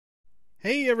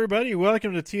Hey everybody,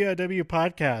 welcome to TIW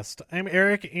Podcast. I'm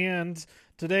Eric, and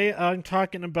today I'm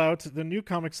talking about the new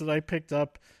comics that I picked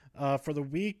up for the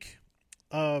week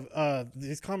of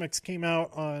these comics came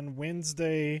out on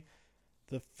Wednesday,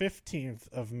 the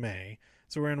 15th of May.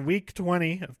 So we're in week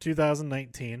 20 of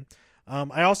 2019.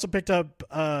 I also picked up,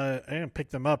 I didn't pick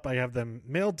them up, I have them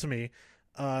mailed to me,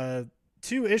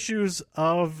 two issues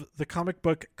of the comic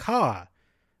book Ka.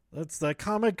 That's the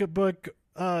comic book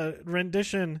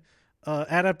rendition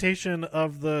adaptation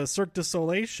of the Cirque du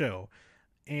Soleil show,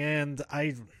 and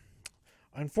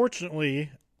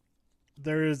unfortunately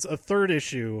there's a third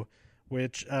issue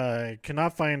which I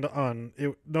cannot find on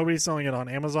it. Nobody's selling it on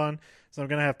Amazon, so I'm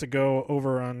gonna have to go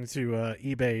over onto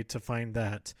eBay to find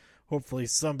that. Hopefully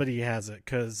somebody has it,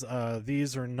 because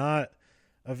these are not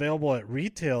available at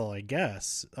retail, I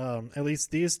guess. At least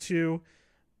these two,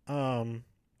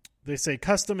 they say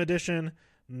custom edition,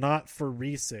 not for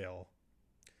resale.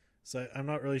 So I'm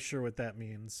not really sure what that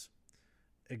means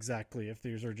exactly, if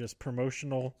these are just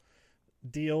promotional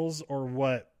deals or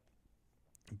what.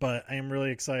 But I am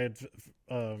really excited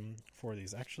for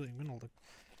these. Actually, I'm going to look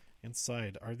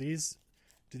inside.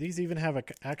 Do these even have an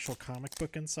actual comic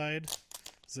book inside?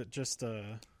 Is it just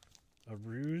a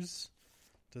ruse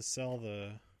to sell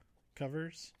the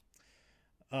covers?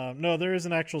 No, there is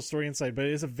an actual story inside, but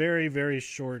it is a very, very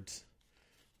short.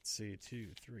 Let's see, 2,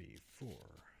 3, 4,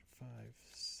 5,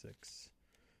 6,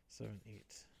 7, 8.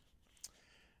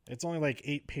 It's only like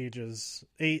 8 pages,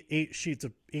 eight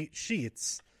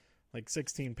sheets, like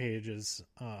 16 pages.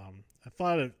 I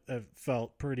thought it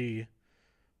felt pretty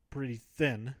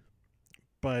thin,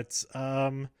 but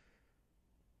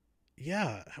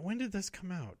yeah. When did this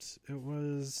come out? It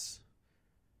was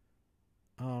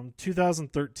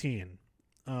 2013.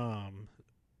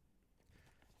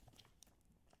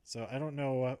 So I don't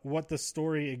know what the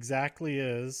story exactly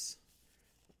is.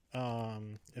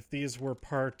 If these were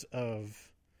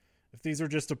if these are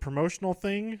just a promotional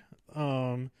thing,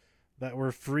 that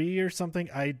were free or something,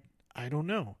 I don't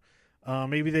know.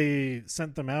 Maybe they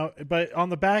sent them out, but on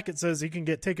the back it says you can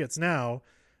get tickets now.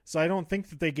 So I don't think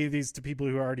that they gave these to people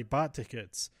who already bought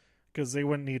tickets, because they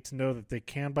wouldn't need to know that they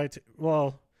can buy.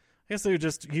 Well, I guess they would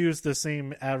just use the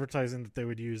same advertising that they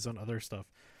would use on other stuff.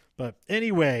 But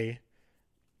anyway,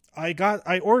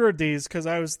 I ordered these because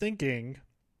I was thinking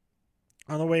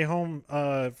on the way home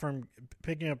from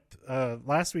picking up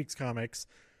last week's comics.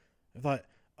 I thought,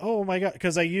 oh my god,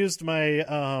 because I used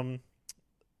my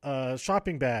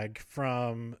shopping bag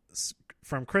from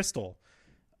Crystal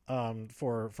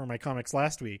for my comics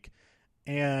last week,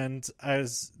 and I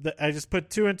just put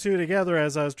two and two together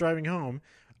as I was driving home.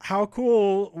 How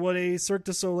cool would a Cirque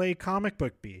du Soleil comic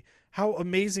book be? How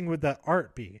amazing would that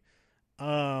art be?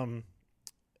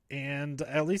 And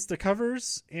at least the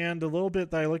covers and a little bit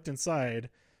that I looked inside,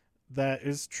 that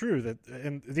is true.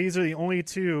 And these are the only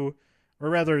two, or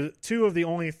rather two of the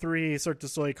only 3 Cirque du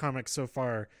Soleil comics so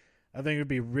far. I think it would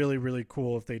be really, really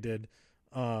cool if they did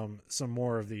some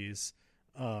more of these.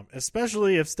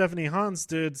 Especially if Stephanie Hans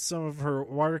did some of her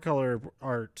watercolor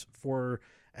art for,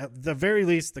 at the very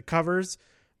least, the covers.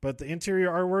 But the interior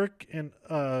artwork and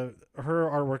her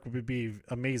artwork would be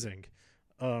amazing.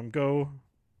 Go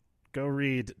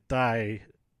read Die.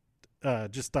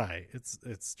 Just Die.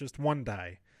 It's just one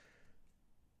die.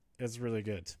 It's really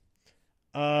good.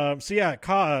 So yeah,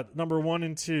 Ka number 1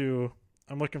 and 2.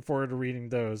 I'm looking forward to reading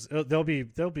those. They'll be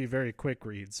very quick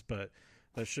reads, but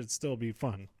that should still be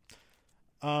fun.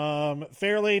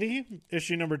 Fair Lady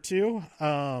issue number 2.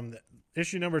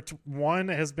 Issue number 1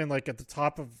 has been like at the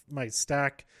top of my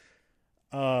stack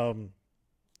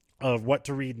of what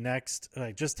to read next.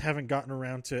 I just haven't gotten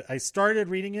around to it. I started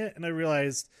reading it and I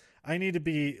realized I need to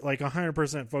be like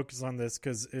 100% focused on this,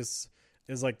 because is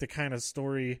like the kind of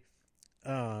story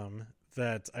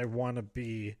that I want to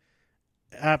be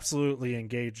absolutely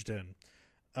engaged in.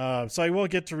 So I will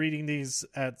get to reading these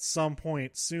at some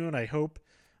point soon, I hope.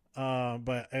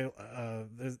 But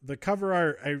the cover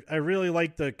art, I really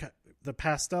like the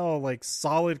pastel, like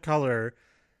solid color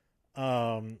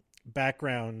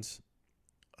background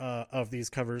of these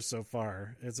covers so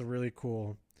far. It's a really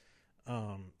cool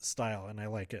style, and I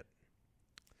like it.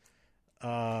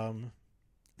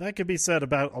 That could be said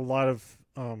about a lot of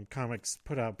comics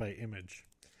put out by Image.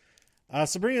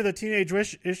 Sabrina the Teenage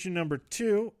Witch issue number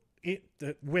 2.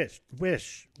 Teenage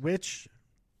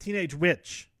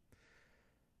Witch.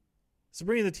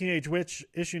 Sabrina the Teenage Witch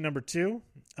issue number 2.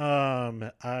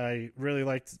 I really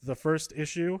liked the first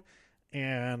issue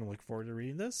and look forward to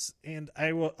reading this. And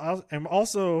I'm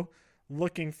also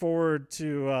looking forward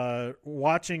to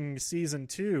watching season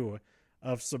 2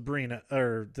 of Sabrina,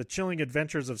 or The Chilling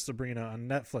Adventures of Sabrina on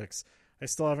Netflix. I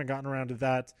still haven't gotten around to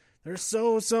that. There's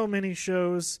so many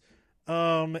shows.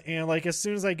 And like as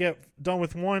soon as I get done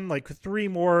with one, like 3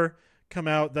 more come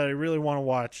out that I really want to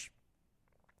watch.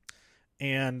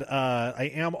 And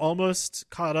I am almost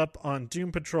caught up on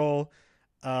Doom Patrol.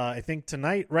 I think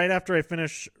tonight, right after I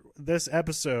finish this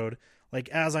episode, like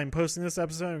as I'm posting this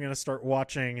episode, I'm going to start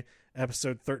watching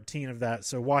episode 13 of that.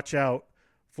 So watch out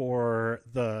for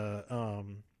the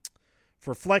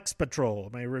for Flex Patrol,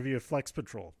 my review of Flex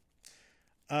Patrol.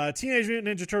 Teenage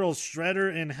Mutant Ninja Turtles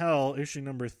Shredder in Hell, issue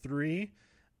number 3.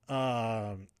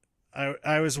 I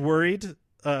was worried.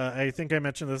 I think I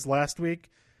mentioned this last week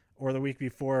or the week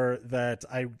before that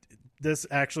this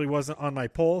actually wasn't on my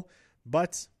poll,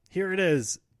 but here it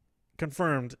is,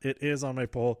 confirmed. It is on my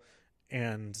poll,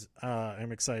 and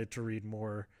I'm excited to read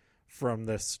more from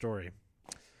this story.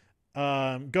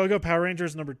 Go-Go Power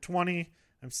Rangers number 20.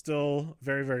 I'm still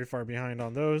very, very far behind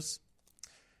on those.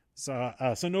 So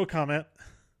no comment.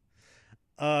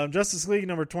 Justice League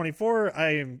number 24.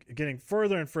 I am getting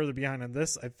further and further behind on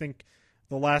this. I think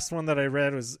the last one that I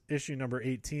read was issue number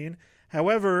 18.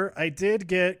 However, I did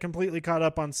get completely caught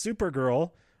up on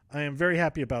Supergirl. I am very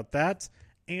happy about that.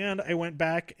 And I went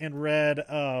back and read,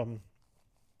 what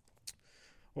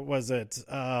was it?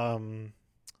 The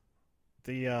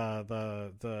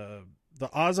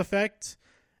Oz Effect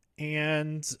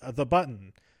and The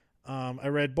Button. I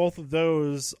read both of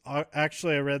those.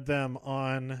 Actually, I read them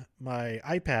on my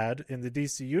iPad in the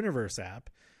DC Universe app.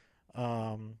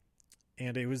 And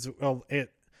it was, well,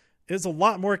 it is a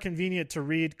lot more convenient to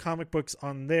read comic books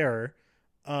on there.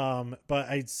 But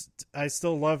I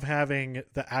still love having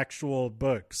the actual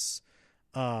books,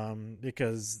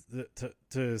 because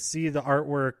to see the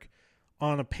artwork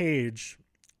on a page,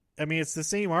 I mean, it's the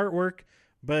same artwork,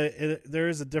 but there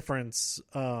is a difference.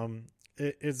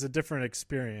 It's a different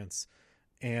experience,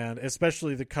 and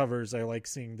especially the covers. I like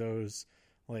seeing those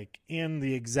like in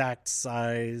the exact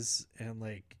size, and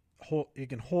like you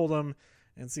can hold them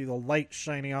and see the light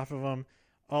shining off of them,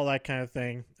 all that kind of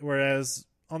thing. Whereas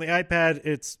on the iPad,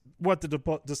 it's what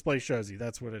the display shows you.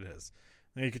 That's what it is.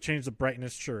 Now, you could change the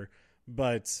brightness, sure,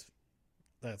 but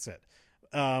that's it.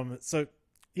 So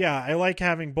yeah, I like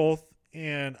having both,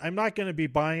 and I'm not going to be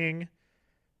buying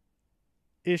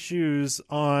issues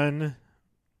on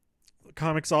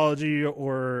Comixology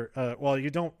or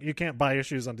you can't buy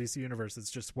issues on DC Universe. It's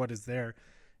just what is there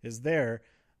is there.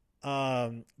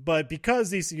 But because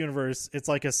DC Universe, it's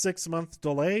like a 6-month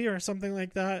delay or something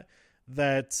like that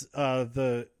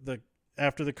the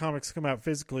after the comics come out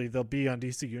physically, they'll be on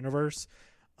DC Universe.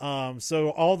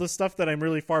 So all the stuff that I'm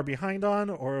really far behind on,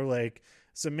 or like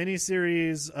some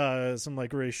miniseries, some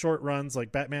like really short runs,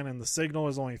 like Batman and the Signal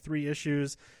is only 3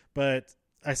 issues, but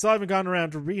I still haven't gotten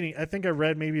around to reading. I think I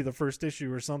read maybe the first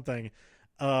issue or something.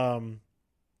 But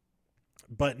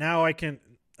now I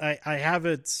have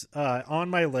it on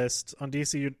my list on the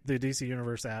DC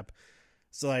Universe app,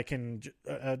 so I can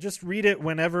just read it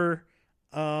whenever.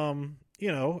 I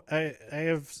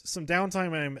have some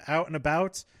downtime and I'm out and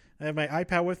about. I have my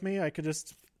iPad with me. I could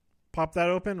just pop that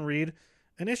open and read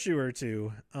an issue or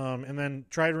 2, and then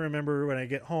try to remember when I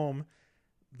get home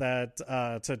that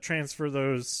to transfer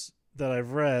those that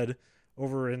I've read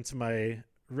over into my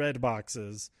read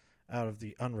boxes out of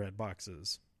the unread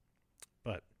boxes.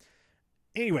 But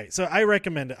anyway, so I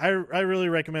recommend it. I really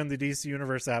recommend the DC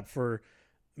Universe app for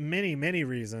many, many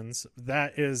reasons.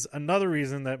 That is another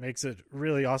reason that makes it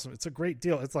really awesome. It's a great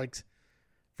deal. It's like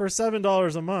for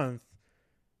 $7 a month,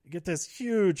 you get this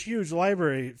huge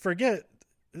library. Forget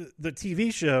the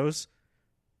TV shows.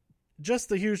 Just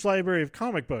the huge library of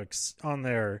comic books on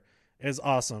there is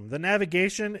awesome. The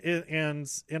navigation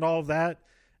and all of that,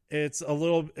 it's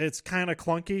kind of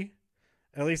clunky,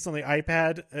 at least on the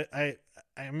iPad. I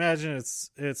imagine it's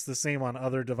the same on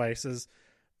other devices,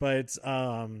 but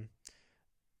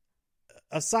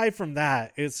aside from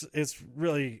that, it's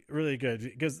really, really good,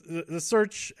 because the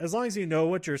search, as long as you know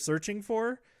what you're searching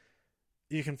for,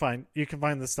 you can find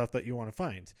the stuff that you want to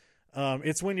find.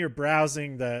 It's when you're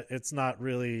browsing that it's not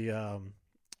really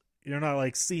you're not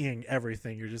like seeing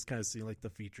everything. You're just kind of seeing like the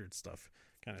featured stuff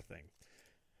kind of thing.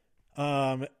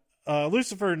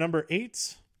 Lucifer number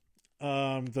 8,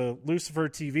 the Lucifer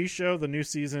TV show, the new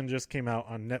season just came out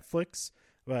on Netflix,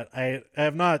 but I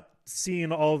have not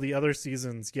seen all the other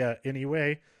seasons yet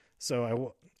anyway.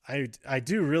 So I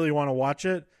do really want to watch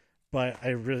it, but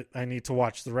I need to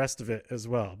watch the rest of it as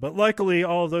well. But luckily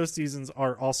all of those seasons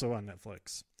are also on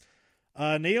Netflix.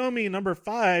 Naomi number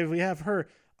 5, we have her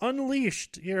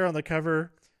unleashed here on the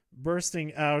cover,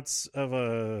 bursting out of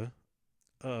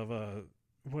it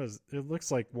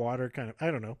looks like water kind of, I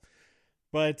don't know,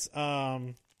 but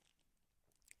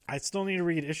I still need to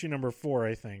read issue number 4,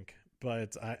 I think,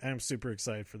 but I'm super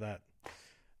excited for that.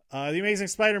 The Amazing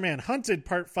Spider-Man Hunted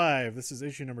Part 5. This is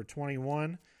issue number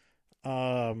 21.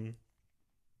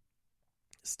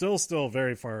 Still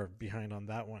very far behind on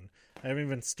that one. I haven't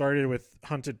even started with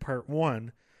Hunted Part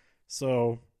 1,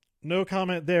 so no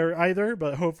comment there either,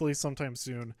 but hopefully sometime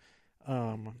soon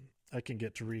I can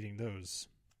get to reading those.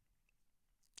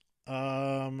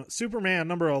 Superman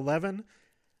number 11.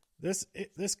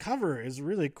 This cover is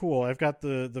really cool. I've got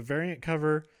the variant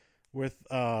cover with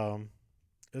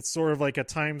it's sort of like a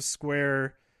Times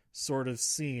Square sort of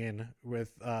scene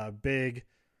with big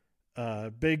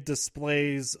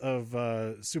displays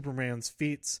of Superman's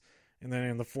feats, and then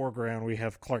in the foreground we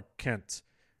have Clark Kent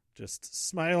just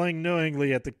smiling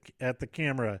knowingly at the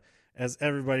camera as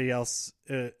everybody else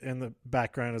in the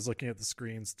background is looking at the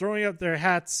screens, throwing up their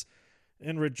hats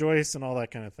and rejoice and all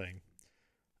that kind of thing.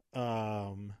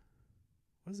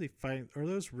 What is he fighting? Are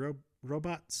those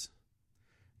robots?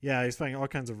 Yeah, he's fighting all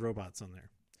kinds of robots on there.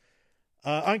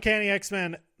 Uncanny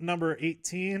X-Men number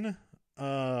 18.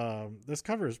 This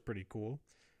cover is pretty cool.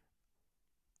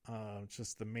 It's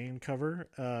just the main cover.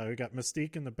 We got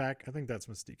Mystique in the back. I think that's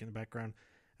Mystique in the background.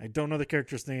 I don't know the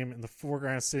character's name. In the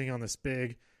foreground, sitting on this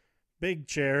big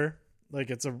chair. Like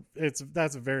that's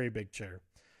a very big chair.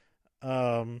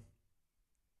 But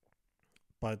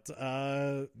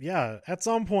yeah, at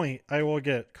some point I will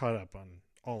get caught up on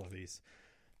all of these.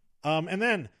 And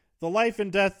then The Life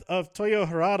and Death of Toyo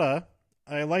Harada.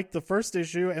 I liked the first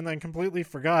issue and then completely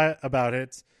forgot about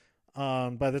it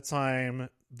by the time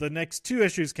the next 2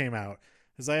 issues came out.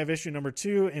 Because I have issue number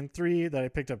 2 and 3 that I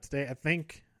picked up today. I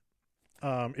think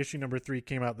issue number 3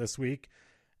 came out this week,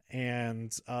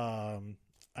 and I'm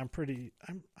pretty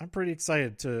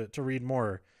excited to read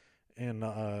more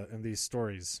in these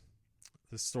stories,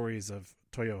 the stories of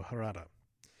Toyo Harada.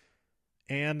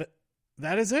 And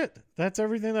that is it. That's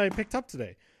everything that I picked up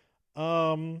today.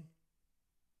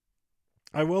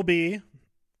 I will be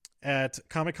at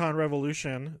Comic-Con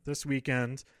Revolution this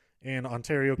weekend in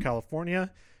Ontario,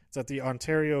 California. It's at the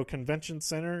Ontario Convention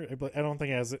Center. I don't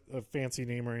think it has a fancy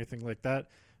name or anything like that.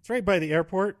 It's right by the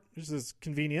airport, which is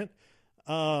convenient.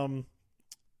 And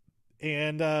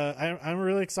I'm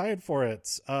really excited for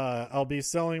it. I'll be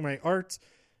selling my art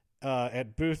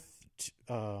at booth.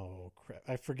 Oh crap!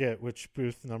 I forget which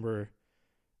booth number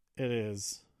it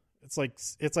is. It's like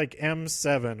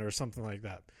M7 or something like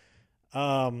that.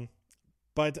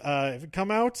 But if you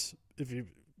come out, if you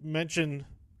mention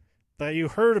that you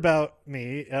heard about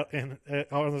me on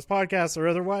this podcast or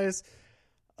otherwise,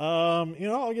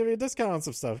 I'll give you a discount on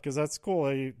some stuff because that's cool.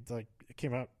 I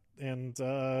came out and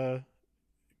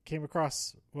came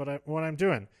across what I'm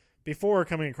doing before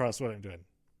coming across what I'm doing.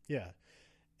 Yeah.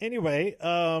 Anyway,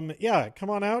 come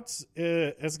on out.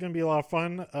 It's going to be a lot of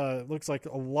fun. It looks like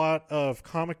a lot of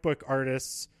comic book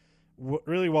artists,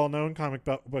 really well-known comic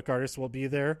book artists will be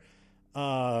there.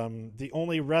 The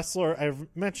only wrestler, I've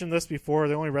mentioned this before,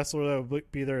 the only wrestler that will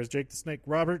be there is Jake the Snake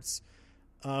Roberts.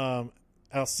 I'll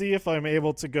see if I'm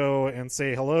able to go and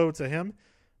say hello to him,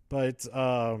 but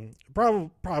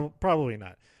probably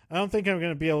not. I don't think I'm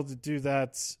going to be able to do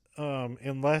that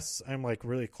unless I'm like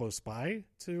really close by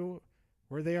to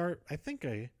where they are. I think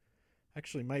I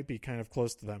actually might be kind of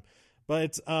close to them.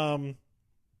 But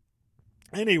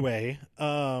anyway,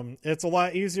 it's a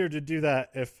lot easier to do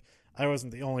that if I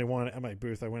wasn't the only one at my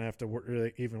booth. I wouldn't have to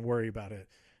really even worry about it.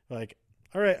 Like,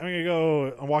 all right, I'm going to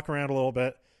go and walk around a little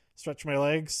bit, stretch my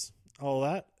legs, all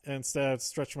that. And instead of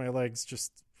stretching my legs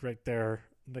just right there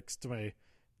next to my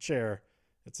chair,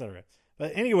 etc.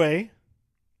 But anyway,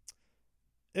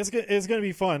 it's going to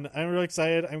be fun. I'm really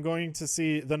excited. I'm going to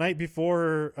see the night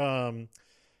before the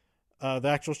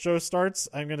actual show starts.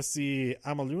 I'm going to see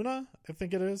Amaluna, I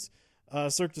think it is,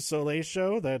 Cirque du Soleil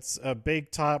show. That's a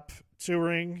big top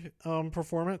touring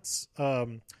performance.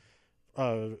 And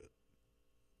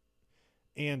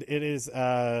it is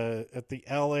at the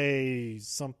LA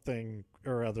something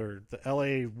or other, the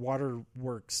LA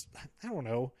Waterworks. I don't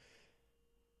know.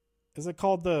 Is it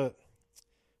called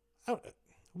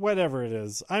whatever it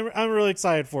is? I'm really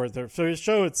excited for it. So the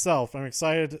show itself, I'm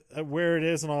excited where it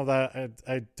is and all that.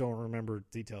 I don't remember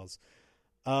details.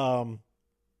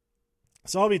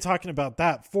 So I'll be talking about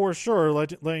that for sure,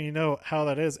 letting you know how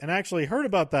that is. And I actually heard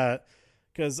about that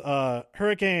because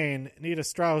Hurricane Nita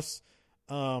Strauss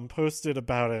posted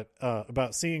about it,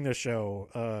 about seeing the show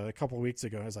a couple of weeks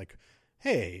ago. I was like,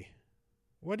 hey,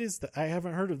 what is that? I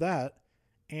haven't heard of that.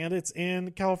 And it's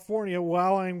in California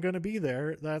while I'm going to be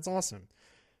there. That's awesome.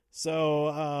 So,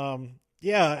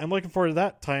 I'm looking forward to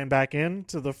that, tying back in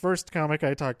to the first comic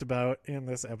I talked about in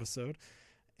this episode.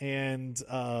 and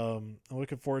I'm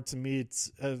looking forward to meet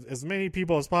as many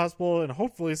people as possible and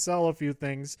hopefully sell a few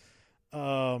things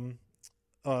along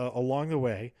the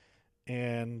way,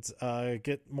 and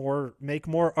make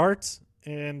more art,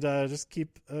 and just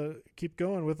keep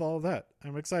going with all of that.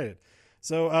 I'm excited.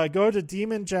 So go to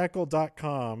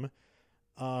demonjackal.com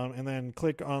and then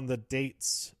click on the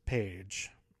dates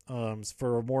page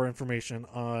for more information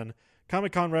on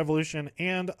Comic-Con Revolution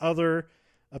and other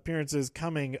appearances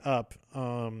coming up.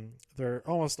 They're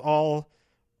almost all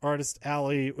Artist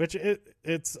Alley, which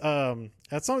it's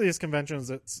at some of these conventions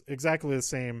it's exactly the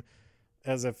same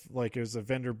as if like it was a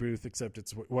vendor booth, except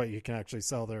it's what you can actually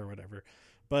sell there or whatever.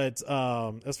 But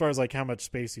as far as like how much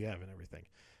space you have and everything,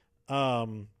 what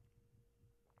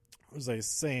was I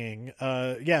saying?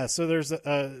 Yeah, so there's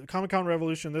a Comic-Con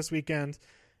Revolution this weekend.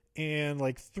 In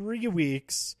like 3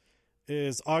 weeks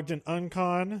is Ogden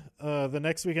Uncon. The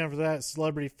next weekend after that,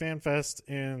 Celebrity Fan Fest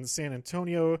in San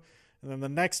Antonio. And then the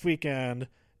next weekend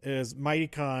is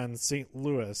MightyCon St.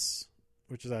 Louis,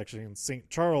 which is actually in St.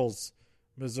 Charles,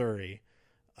 Missouri.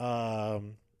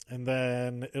 And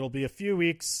then it'll be a few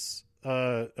weeks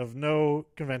of no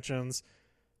conventions.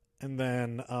 And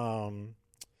then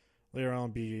later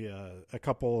on be a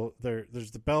couple.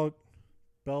 There's the Bell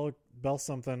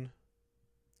something.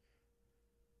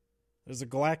 There's a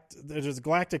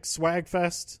Galactic Swag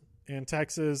Fest in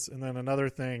Texas, and then another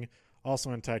thing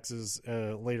also in Texas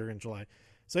later in July.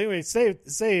 So anyway,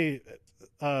 stay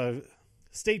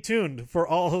tuned for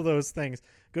all of those things.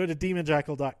 Go to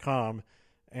demonjackal.com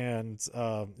and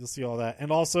you'll see all that.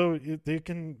 And also, you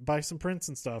can buy some prints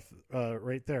and stuff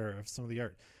right there of some of the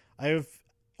art. I've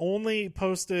only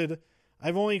created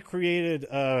fully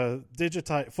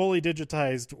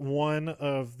digitized one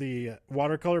of the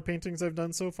watercolor paintings I've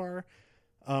done so far.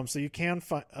 So you can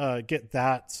get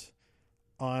that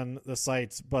on the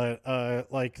sites, but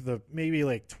like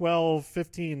maybe 12,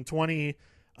 15, 20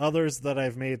 others that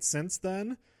I've made since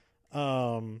then,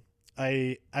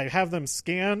 I have them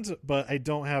scanned, but I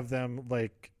don't have them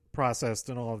like processed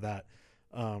and all of that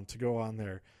to go on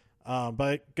there.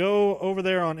 But go over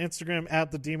there on Instagram at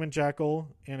the Demon Jackal,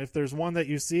 and if there's one that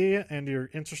you see and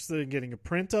you're interested in getting a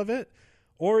print of it,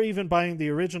 or even buying the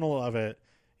original of it,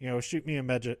 shoot me a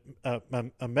message,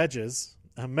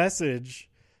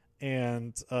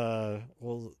 and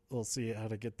we'll see how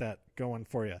to get that going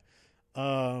for you.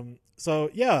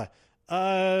 So yeah,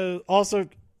 also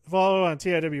follow on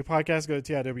TIW Podcast. Go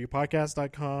to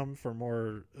TIWpodcast.com for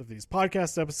more of these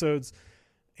podcast episodes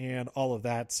and all of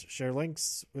that. Share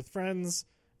links with friends,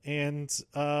 and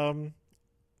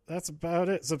that's about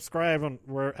it. Subscribe on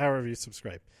however you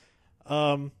subscribe.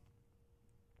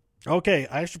 Okay,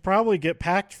 I should probably get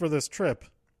packed for this trip.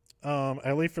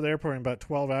 I leave for the airport in about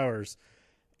 12 hours,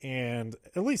 and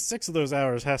at least 6 of those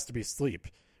hours has to be sleep,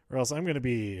 or else I'm going to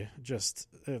be it's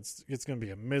going to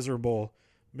be a miserable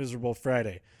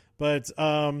Friday. But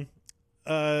I'll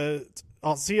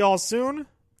see y'all soon.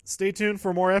 Stay tuned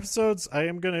for more episodes.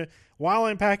 While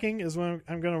I'm packing is when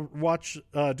I'm going to watch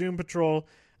Doom Patrol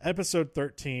episode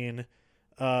 13.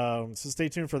 So stay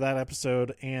tuned for that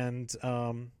episode. And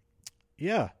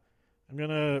yeah, I'm going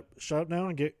to shut up now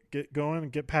and get going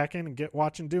and get packing and get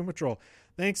watching Doom Patrol.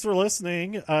 Thanks for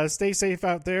listening. Stay safe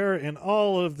out there in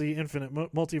all of the infinite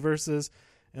multiverses.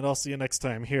 And I'll see you next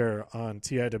time here on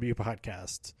TIW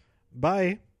Podcast.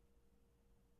 Bye.